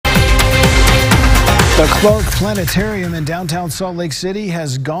The Clark Planetarium in downtown Salt Lake City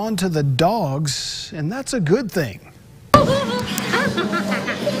has gone to the dogs, and that's a good thing.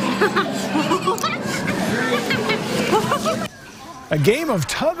 A game of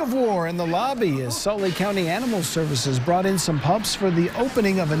tug-of-war in the lobby as Salt Lake County Animal Services brought in some pups for the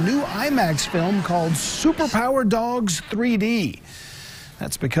opening of a new IMAX film called Superpower Dogs 3D.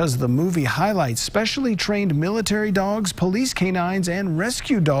 That's because the movie highlights specially trained military dogs, police canines, and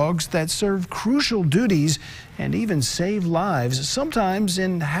rescue dogs that serve crucial duties and even save lives, sometimes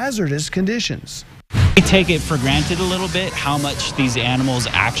in hazardous conditions. We take it for granted a little bit how much these animals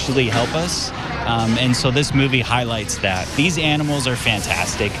actually help us. And so this movie highlights that. These animals are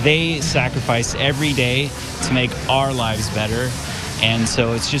fantastic. They sacrifice every day to make our lives better. And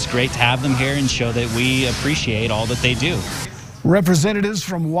so it's just great to have them here and show that we appreciate all that they do. Representatives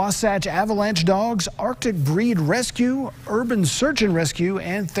from Wasatch Avalanche Dogs, Arctic Breed Rescue, Urban Search and Rescue,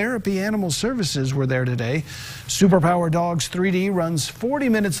 and Therapy Animal Services were there today. Superpower Dogs 3D runs 40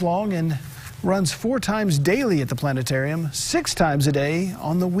 minutes long and runs 4 times daily at the planetarium, 6 times a day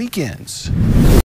on the weekends.